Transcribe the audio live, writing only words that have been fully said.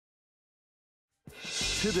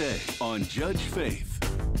Today on Judge Faith.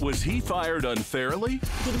 Was he fired unfairly?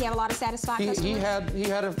 Did he have a lot of satisfied customers? He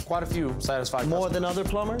had quite a few satisfied More customers. than other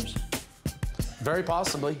plumbers? Very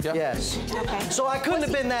possibly, yeah. Yes. Okay. So I couldn't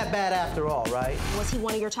have been that bad after all, right? Was he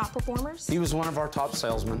one of your top performers? He was one of our top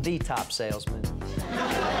salesmen. The top salesman.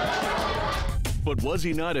 But was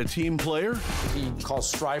he not a team player? He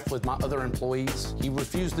caused strife with my other employees. He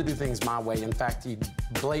refused to do things my way. In fact, he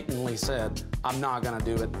blatantly said, I'm not gonna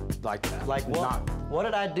do it like that. Like what? What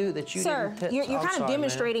did I do that you Sir, didn't... you're kind of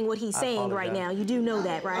demonstrating what he's saying right apologize. now. You do know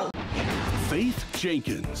that, right? Faith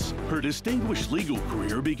Jenkins. Her distinguished legal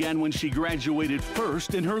career began when she graduated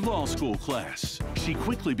first in her law school class. She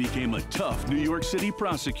quickly became a tough New York City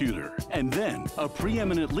prosecutor, and then a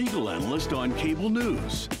preeminent legal analyst on cable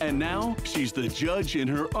news. And now she's the judge in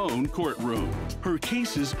her own courtroom. Her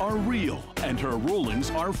cases are real, and her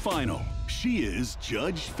rulings are final. She is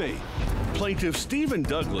Judge Faith. Plaintiff Stephen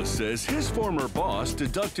Douglas says his former boss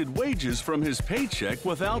deducted wages from his paycheck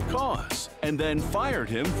without cause and then fired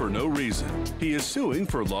him for no reason. He is suing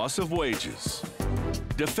for loss of wages.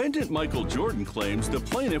 Defendant Michael Jordan claims the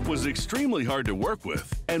plaintiff was extremely hard to work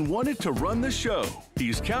with and wanted to run the show.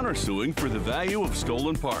 He's countersuing for the value of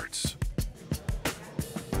stolen parts.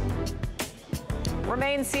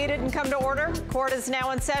 Remain seated and come to order. Court is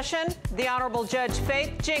now in session. The Honorable Judge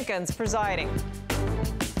Faith Jenkins presiding.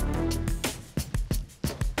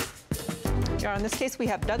 Your Honor, in this case, we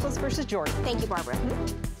have Douglas versus Jordan. Thank you, Barbara.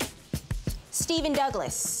 Stephen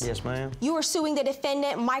Douglas. Yes, ma'am. You are suing the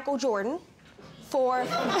defendant, Michael Jordan, for...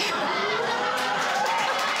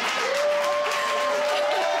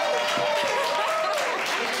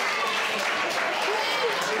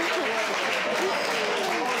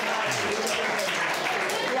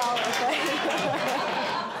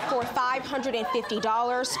 for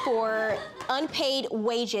 $550 for unpaid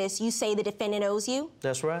wages you say the defendant owes you.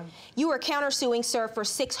 That's right. You are countersuing, sir, for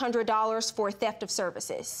 $600 for theft of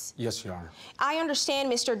services. Yes, Your Honor. I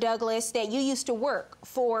understand, Mr. Douglas, that you used to work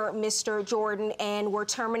for Mr. Jordan and were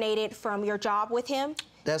terminated from your job with him.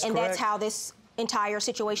 That's and correct. that's how this entire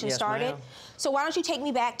situation started. ma'am. So why don't you take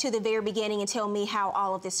me back to the very beginning and tell me how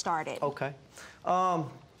all of this started? Okay.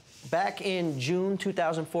 Back in June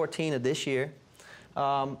 2014 of this year,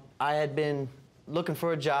 I had been looking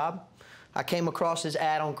for a job. I came across his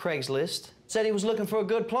ad on Craigslist. Said he was looking for a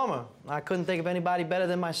good plumber. I couldn't think of anybody better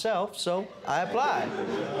than myself, so I applied.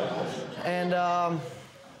 And I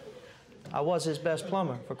was his best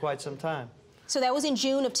plumber for quite some time. So that was in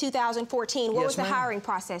June of 2014. What Yes, was the ma'am. hiring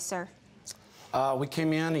process, sir? We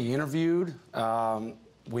came in, he interviewed.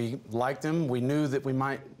 We liked him. We knew that we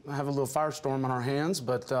might have a little firestorm on our hands,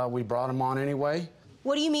 but we brought him on anyway.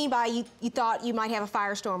 What do you mean by you thought you might have a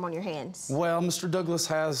firestorm on your hands? Well, Mr. Douglas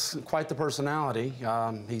has quite the personality.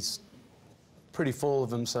 He's pretty full of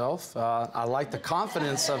himself. I like the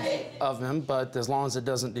confidence of him, but as long as it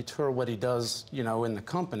doesn't deter what he does, you know, in the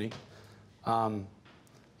company,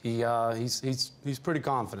 he's pretty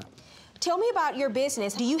confident. Tell me about your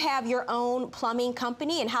business. Do you have your own plumbing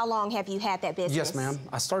company, and how long have you had that business? Yes, ma'am.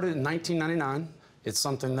 I started in 1999. It's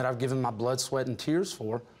something that I've given my blood, sweat, and tears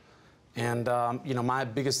for. And, you know, my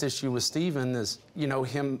biggest issue with Stephen is, you know,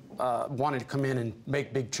 him wanting to come in and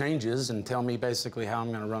make big changes and tell me basically how I'm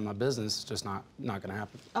going to run my business. It's just not going to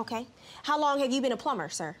happen. Okay. How long have you been a plumber,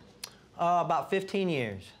 sir? About 15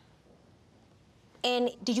 years.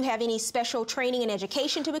 And did you have any special training and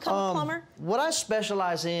education to become a plumber? What I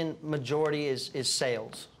specialize in majority is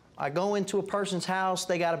sales. I go into a person's house,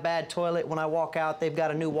 they got a bad toilet. When I walk out, they've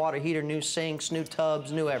got a new water heater, new sinks, new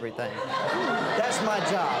tubs, new everything. That's my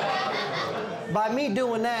job. By me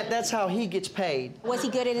doing that, that's how he gets paid. Was he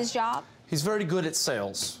good at his job? He's very good at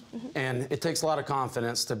sales, and it takes a lot of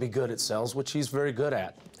confidence to be good at sales, which he's very good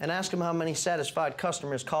at. And ask him how many satisfied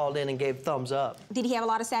customers called in and gave thumbs up. Did he have a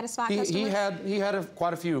lot of satisfied customers? He had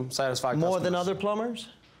quite a few satisfied customers. More than other plumbers?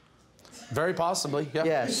 Very possibly, yeah.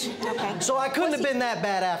 Yes. Okay. So I couldn't have been that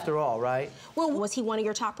bad after all, right? Well, was he one of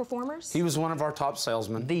your top performers? He was one of our top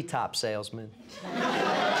salesmen. The top salesman.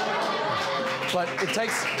 But it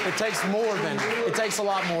takes a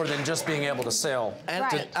lot more than just being able to sell. And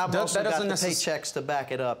Right. I've also got the necess- paychecks to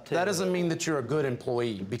back it up, too. That doesn't mean that you're a good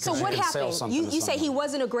employee because So you what can sell happened? something to You say he someone.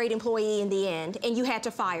 wasn't a great employee in the end, and you had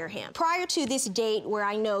to fire him. Prior to this date where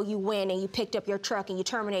I know you went and you picked up your truck and you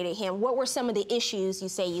terminated him, what were some of the issues you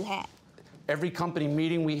say you had? Every company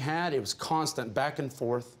meeting we had, it was constant back and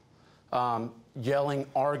forth, yelling,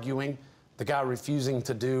 arguing, the guy refusing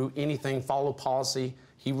to do anything, follow policy.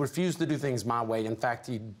 He refused to do things my way. In fact,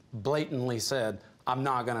 he blatantly said, I'm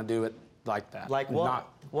not going to do it like that. Like what?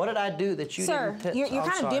 What did I do that you Sir, didn't? you're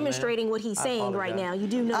kind of demonstrating what he's saying right now. You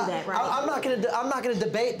do know that, right? I'm not gonna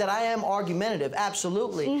debate that I am argumentative,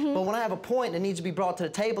 absolutely. But when I have a point that needs to be brought to the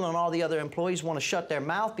table and all the other employees want to shut their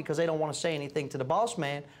mouth because they don't want to say anything to the boss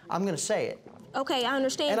man, I'm gonna say it. Okay, I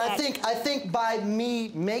understand that. And I think by me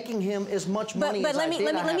making him as much money as I did,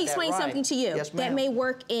 let me explain something to you. Yes, ma'am. That may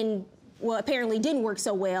work in, well, apparently didn't work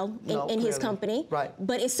so well in his company. Right.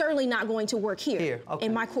 But it's certainly not going to work here. Okay.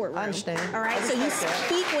 In my courtroom. I understand. All right. So you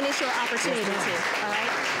speak when it's your opportunity to. All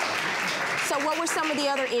right. So what were some of the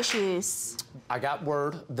other issues? I got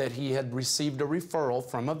word that he had received a referral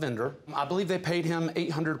from a vendor. I believe they paid him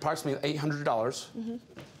approximately $800.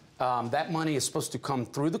 That money is supposed to come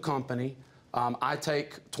through the company. I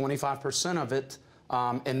take 25% of it,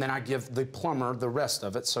 and then I give the plumber the rest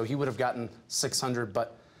of it. So he would have gotten $600,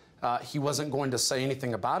 but he wasn't going to say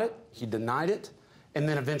anything about it. He denied it, and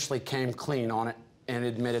then eventually came clean on it and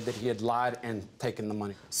admitted that he had lied and taken the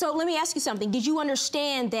money. So let me ask you something. Did you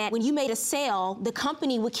understand that when you made a sale, the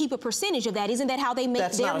company would keep a percentage of that? Isn't that how they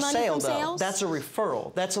make their money from sales? That's a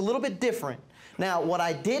referral. That's a little bit different. Now, what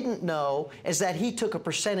I didn't know is that he took a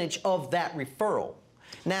percentage of that referral.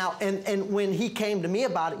 Now, and when he came to me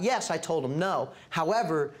about it, yes, I told him no.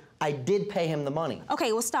 However, I did pay him the money.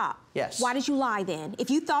 Okay, well, stop. Yes. Why did you lie then?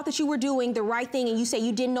 If you thought that you were doing the right thing and you say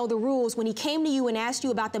you didn't know the rules, when he came to you and asked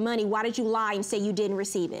you about the money, why did you lie and say you didn't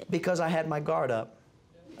receive it? Because I had my guard up,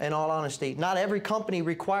 in all honesty. Not every company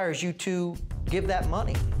requires you to give that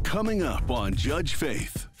money. Coming up on Judge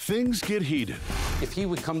Faith, things get heated. If he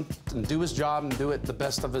would come and do his job and do it the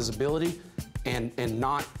best of his ability and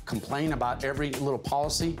not complain about every little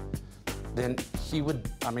policy, then he would,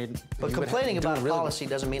 But complaining about a policy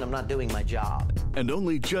doesn't mean I'm not doing my job. And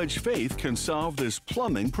only Judge Faith can solve this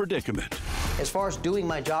plumbing predicament. As far as doing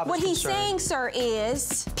my job is concerned. What he's saying, sir,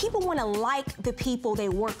 is people want to like the people they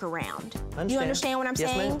work around. You understand what I'm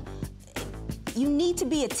saying? You need to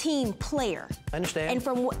be a team player. I understand. And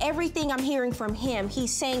from everything I'm hearing from him,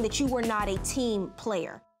 he's saying that you were not a team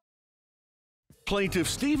player. Plaintiff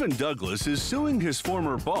Stephen Douglas is suing his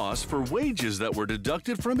former boss for wages that were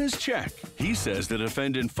deducted from his check. He says the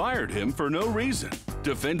defendant fired him for no reason.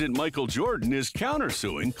 Defendant Michael Jordan is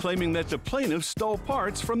countersuing, claiming that the plaintiff stole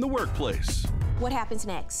parts from the workplace. What happens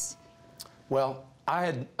next? Well, I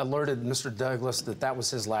had alerted Mr. Douglas that that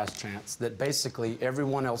was his last chance, that basically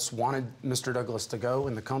everyone else wanted Mr. Douglas to go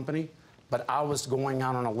in the company, but I was going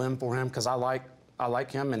out on a limb for him because I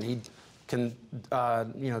like him and he can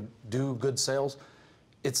do good sales.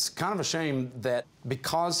 It's kind of a shame that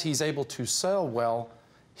because he's able to sell well,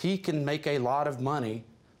 he can make a lot of money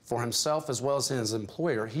for himself as well as his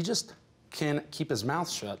employer. He just can't keep his mouth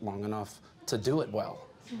shut long enough to do it well,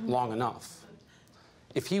 long enough.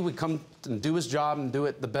 If he would come and do his job and do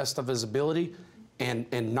it the best of his ability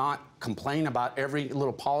and not complain about every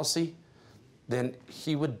little policy, then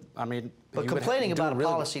he would, But complaining about a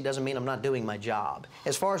policy doesn't mean I'm not doing my job.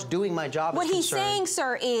 As far as doing my job is concerned. What he's saying,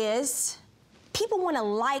 sir, is people want to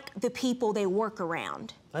like the people they work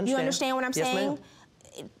around. You understand what I'm saying?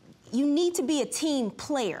 You need to be a team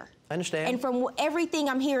player. I understand. And from everything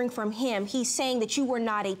I'm hearing from him, he's saying that you were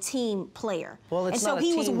not a team player. Well, it's not a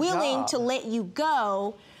team job. And so he was willing to let you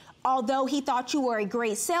go, although he thought you were a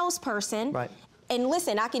great salesperson. Right. And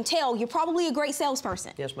listen, I can tell you're probably a great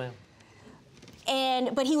salesperson. Yes, ma'am.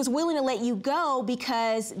 But he was willing to let you go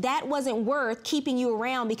because that wasn't worth keeping you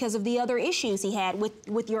around because of the other issues he had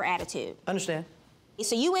with your attitude. Understand.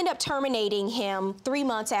 So you end up terminating him 3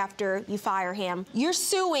 months after you fire him. You're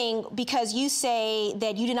suing because you say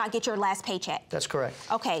that you did not get your last paycheck. That's correct.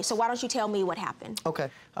 Okay, so why don't you tell me what happened? Okay.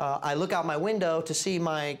 I look out my window to see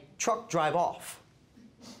my truck drive off.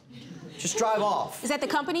 Just drive off. Is that the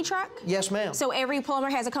company truck? Yes, ma'am. So every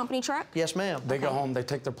plumber has a company truck? Yes, ma'am. They go home, they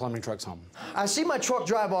take their plumbing trucks home. I see my truck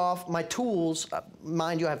drive off, my tools,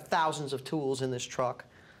 mind you, I have thousands of tools in this truck.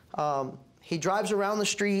 He drives around the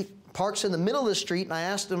street, parks in the middle of the street, and I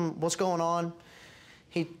asked him what's going on.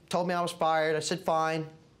 He told me I was fired. I said, fine.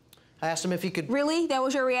 I asked him if he could... Really? That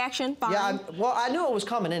was your reaction? Fine? Yeah, well, I knew it was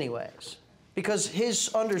coming anyways, because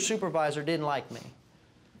his under-supervisor didn't like me.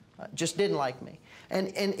 Just didn't like me.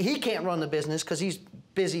 And he can't run the business because he's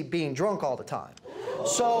busy being drunk all the time.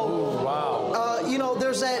 So, wow.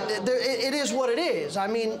 There's that, it is what it is.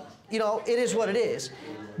 It is what it is.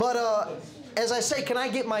 But as I say, can I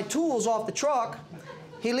get my tools off the truck?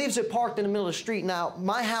 He leaves it parked in the middle of the street. Now,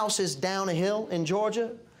 my house is down a hill in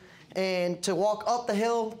Georgia, and to walk up the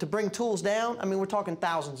hill to bring tools down, we're talking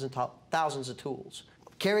thousands of tools.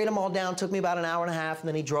 Carried them all down, took me about an hour and a half, and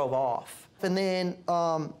then he drove off. And then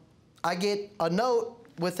I get a note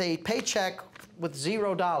with a paycheck with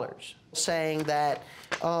 $0, saying that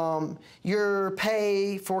your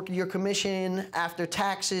pay for your commission after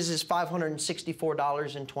taxes is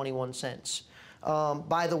 $564.21.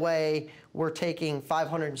 By the way, we're taking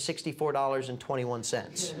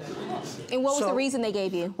 $564.21. And what was the reason they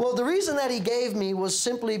gave you? Well, the reason that he gave me was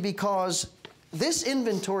simply because this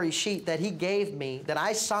inventory sheet that he gave me, that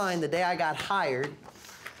I signed the day I got hired,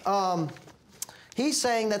 he's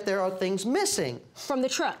saying that there are things missing. From the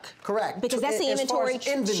truck? Correct. Because that's the inventory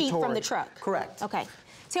sheet from the truck? Correct. Okay.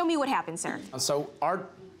 Tell me what happened, sir. So our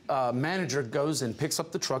manager goes and picks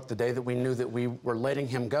up the truck the day that we knew that we were letting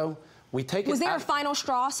him go. We take Was it there out. a final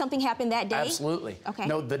straw? Something happened that day? Absolutely. Okay.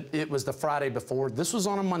 No, it was the Friday before. This was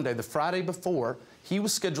on a Monday. The Friday before, he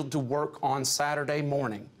was scheduled to work on Saturday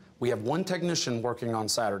morning. We have one technician working on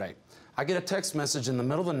Saturday. I get a text message in the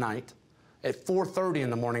middle of the night at 4:30 in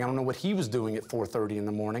the morning. I don't know what he was doing at 4:30 in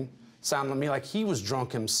the morning. Sounded to me like he was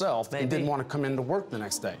drunk himself and didn't want to come into work the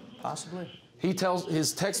next day. Possibly.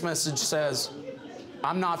 His text message says,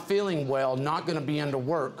 "I'm not feeling well, not going to be into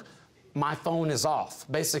work. My phone is off.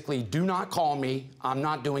 Basically, do not call me. I'm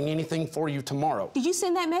not doing anything for you tomorrow." Did you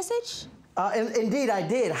send that message? Indeed, I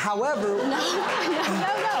did. However... No.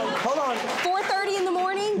 Hold on. 4:30 in the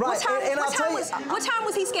morning? Right, What time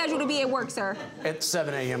was he scheduled to be at work, sir? At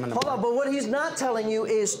 7 a.m. in the morning. Hold on, but what he's not telling you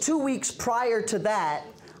is 2 weeks prior to that,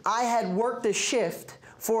 I had worked a shift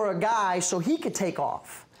for a guy so he could take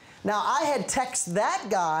off. Now, I had texted that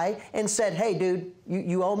guy and said, "Hey, dude,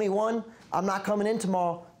 you owe me one. I'm not coming in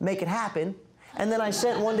tomorrow. Make it happen." And then I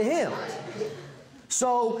sent one to him.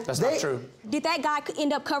 So that's not true. Did that guy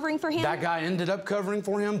end up covering for him? That guy ended up covering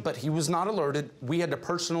for him, but he was not alerted. We had to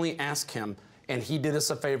personally ask him, and he did us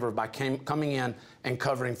a favor by coming in and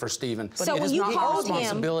covering for Stephen. But so it is not our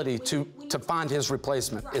responsibility to find his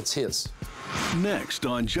replacement. It's his. Next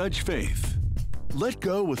on Judge Faith, let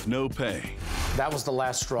go with no pay. That was the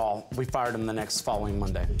last straw. We fired him the next following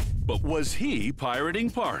Monday. But was he pirating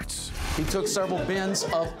parts? He took several bins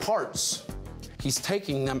of parts. He's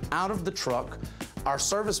taking them out of the truck. Our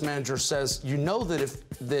service manager says, you know that if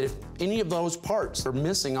any of those parts are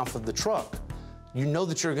missing off of the truck, you know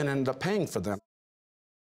that you're going to end up paying for them.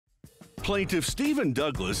 Plaintiff Stephen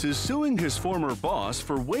Douglas is suing his former boss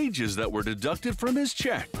for wages that were deducted from his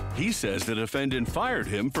check. He says the defendant fired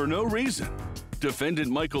him for no reason.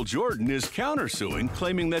 Defendant Michael Jordan is countersuing,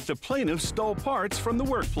 claiming that the plaintiff stole parts from the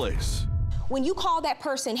workplace. When you called that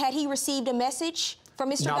person, had he received a message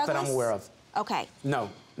from Mr. Douglas? Not that I'm aware of. Okay.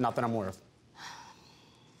 No, not that I'm aware of.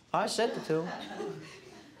 I sent it to him.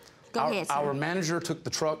 Go ahead, sir. Our manager took the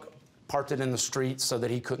truck, parked it in the street so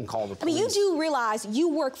that he couldn't call the police. I mean, you do realize you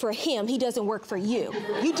work for him, he doesn't work for you.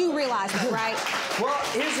 You do realize that, right? Well,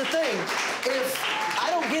 here's the thing. If I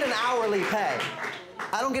don't get an hourly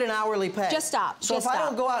pay, Just stop. So if I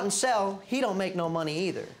don't go out and sell, he don't make no money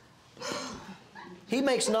either. He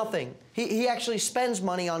makes nothing. He actually spends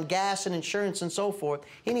money on gas and insurance and so forth.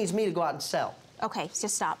 He needs me to go out and sell. Okay,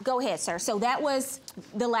 just stop. Go ahead, sir. So that was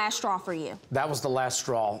the last straw for you? That was the last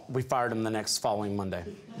straw. We fired him the next following Monday.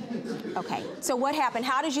 Okay, so what happened?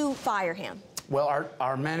 How did you fire him? Well,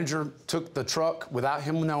 our manager took the truck without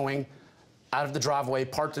him knowing out of the driveway,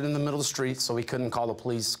 parked it in the middle of the street so he couldn't call the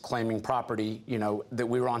police claiming property, you know, that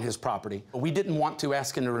we were on his property. We didn't want to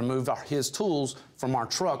ask him to remove his tools from our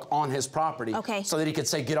truck on his property so that he could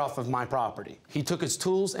say, get off of my property. He took his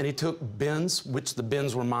tools and he took bins, which the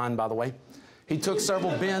bins were mine, by the way. He took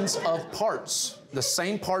several bins of parts, the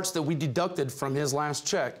same parts that we deducted from his last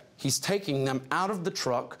check. He's taking them out of the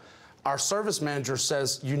truck. Our service manager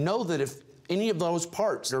says, you know that if any of those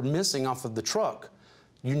parts are missing off of the truck,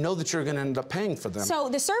 you know that you're going to end up paying for them. So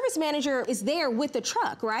the service manager is there with the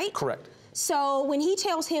truck, right? Correct. So when he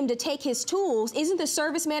tells him to take his tools, isn't the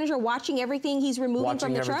service manager watching everything he's removing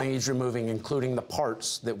from the truck? Watching everything he's removing, incling the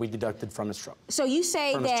parts that we deducted from his truck. So you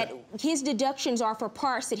say that his deductions are for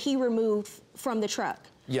parts that he removed from the truck?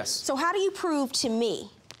 Yes. So how do you prove to me,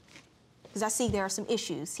 because I see there are some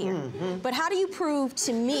issues here, but how do you prove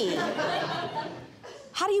to me,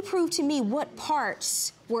 what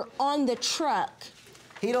parts were on the truck?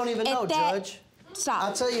 He don't even know, Judge. Stop.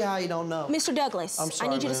 I'll tell you how you don't know. Mr. Douglas, I'm sorry,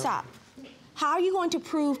 I need you to stop. How are you going to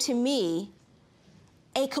prove to me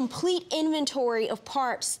a complete inventory of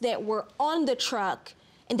parts that were on the truck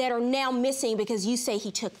and that are now missing because you say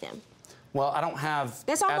he took them? Well, I don't have...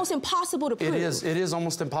 That's almost impossible to prove. It is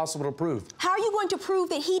almost impossible to prove. How are you going to prove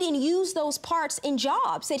that he didn't use those parts in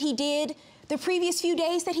jobs that he did the previous few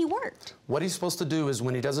days that he worked? What he's supposed to do is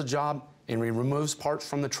when he does a job and he removes parts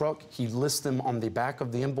from the truck, he lists them on the back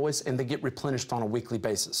of the invoice and they get replenished on a weekly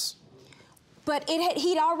basis. But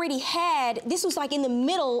he'd already had, this was like in the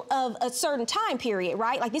middle of a certain time period,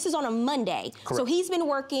 right? Like this is on a Monday. Correct. So he's been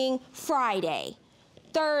working Friday,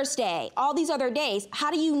 Thursday, all these other days.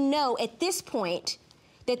 How do you know at this point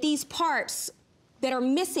that these parts that are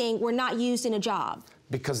missing were not used in a job?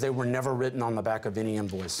 Because they were never written on the back of any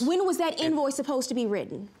invoice. When was that invoice supposed to be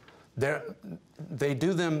written? They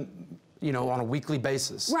do them, you know, on a weekly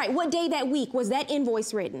basis. Right, what day that week was that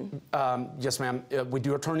invoice written? Yes, ma'am. We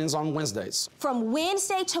do our turn-ins on Wednesdays. From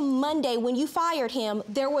Wednesday to Monday, when you fired him,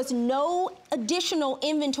 there was no additional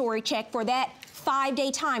inventory check for that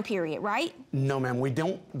 5-day time period, right? No, ma'am. We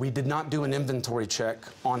did not do an inventory check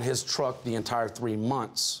on his truck the entire 3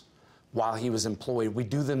 months while he was employed. We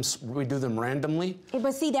do them randomly.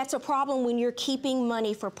 But see, that's a problem when you're keeping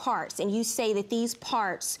money for parts and you say that these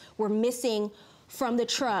parts were missing from the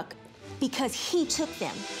truck because he took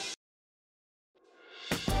them.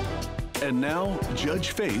 And now,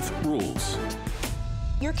 Judge Faith rules.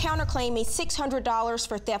 Your counterclaim is $600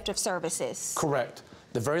 for theft of services. Correct.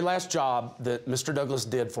 The very last job that Mr. Douglas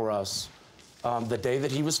did for us, the day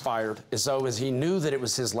that he was fired, as though as he knew that it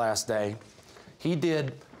was his last day, he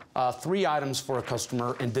did 3 items for a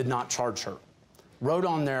customer and did not charge her. Wrote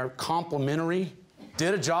on there complimentary,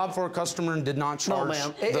 did a job for a customer and did not charge. No,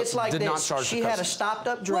 ma'am. It's like this. She had a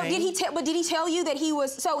stopped-up drain. Well, did he tell you that he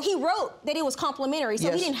was? So he wrote that it was complimentary. So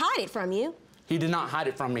Yes. he didn't hide it from you. He did not hide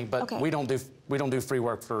it from me, but Okay. we don't do free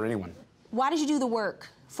work for anyone. Why did you do the work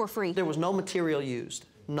for free? There was no material used,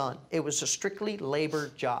 none. It was a strictly labor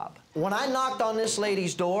job. When I knocked on this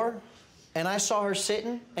lady's door and I saw her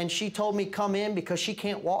sitting and she told me come in because she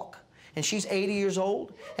can't walk and she's 80 years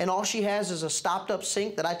old and all she has is a stopped-up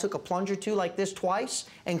sink that I took a plunger to like this twice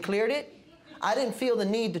and cleared it, I didn't feel the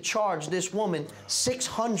need to charge this woman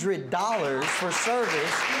 $600 for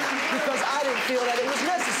service because I didn't feel that it was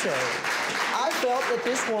necessary. I felt that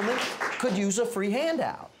this woman could use a free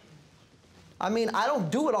handout. I mean, I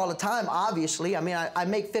don't do it all the time, obviously. I mean, I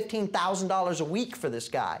make $15,000 a week for this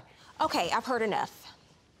guy. Okay, I've heard enough.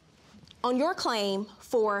 On your claim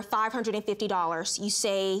for $550, you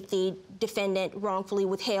say the defendant wrongfully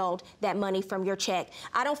withheld that money from your check.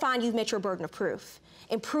 I don't find you've met your burden of proof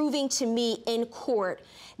in proving to me in court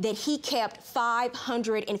that he kept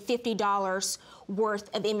 $550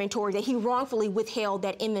 worth of inventory, that he wrongfully withheld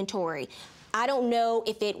that inventory. I don't know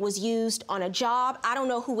if it was used on a job. I don't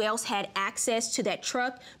know who else had access to that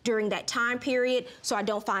truck during that time period, so I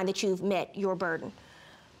don't find that you've met your burden.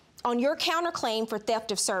 On your counterclaim for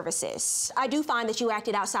theft of services, I do find that you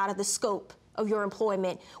acted outside of the scope of your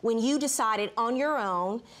employment when you decided on your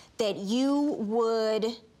own that you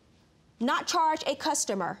would not charge a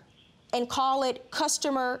customer and call it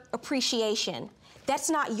customer appreciation. That's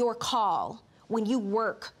not your call when you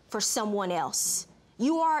work for someone else.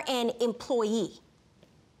 You are an employee.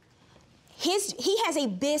 He has a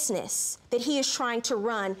business that he is trying to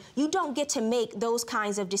run. You don't get to make those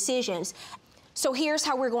kinds of decisions. So here's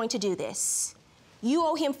how we're going to do this. You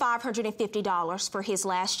owe him $550 for his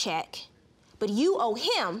last check, but you owe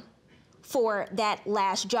him for that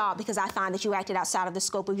last job because I find that you acted outside of the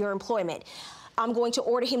scope of your employment. I'm going to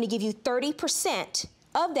order him to give you 30%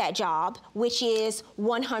 of that job, which is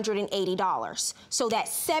 $180. So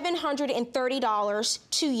that's $730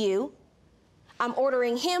 to you. I'm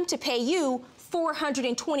ordering him to pay you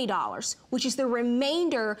 $420, which is the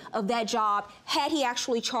remainder of that job had he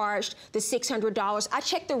actually charged the $600. I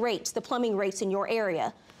checked the rates, the plumbing rates in your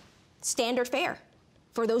area. Standard fare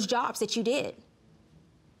for those jobs that you did.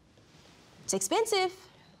 It's expensive,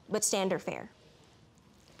 but standard fare.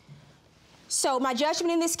 So my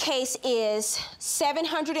judgment in this case is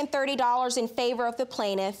 $730 in favor of the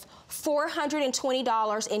plaintiff,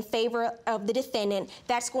 $420 in favor of the defendant.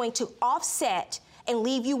 That's going to offset and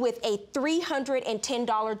leave you with a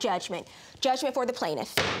 $310 judgment. Judgment for the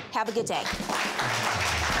plaintiff. Have a good day.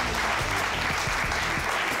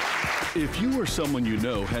 If you or someone you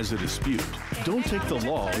know has a dispute, don't take the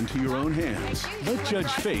law into your own hands. Let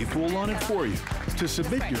Judge Faith rule on it for you. To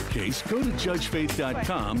submit your case, go to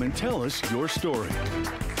judgefaith.com and tell us your story.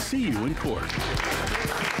 See you in court.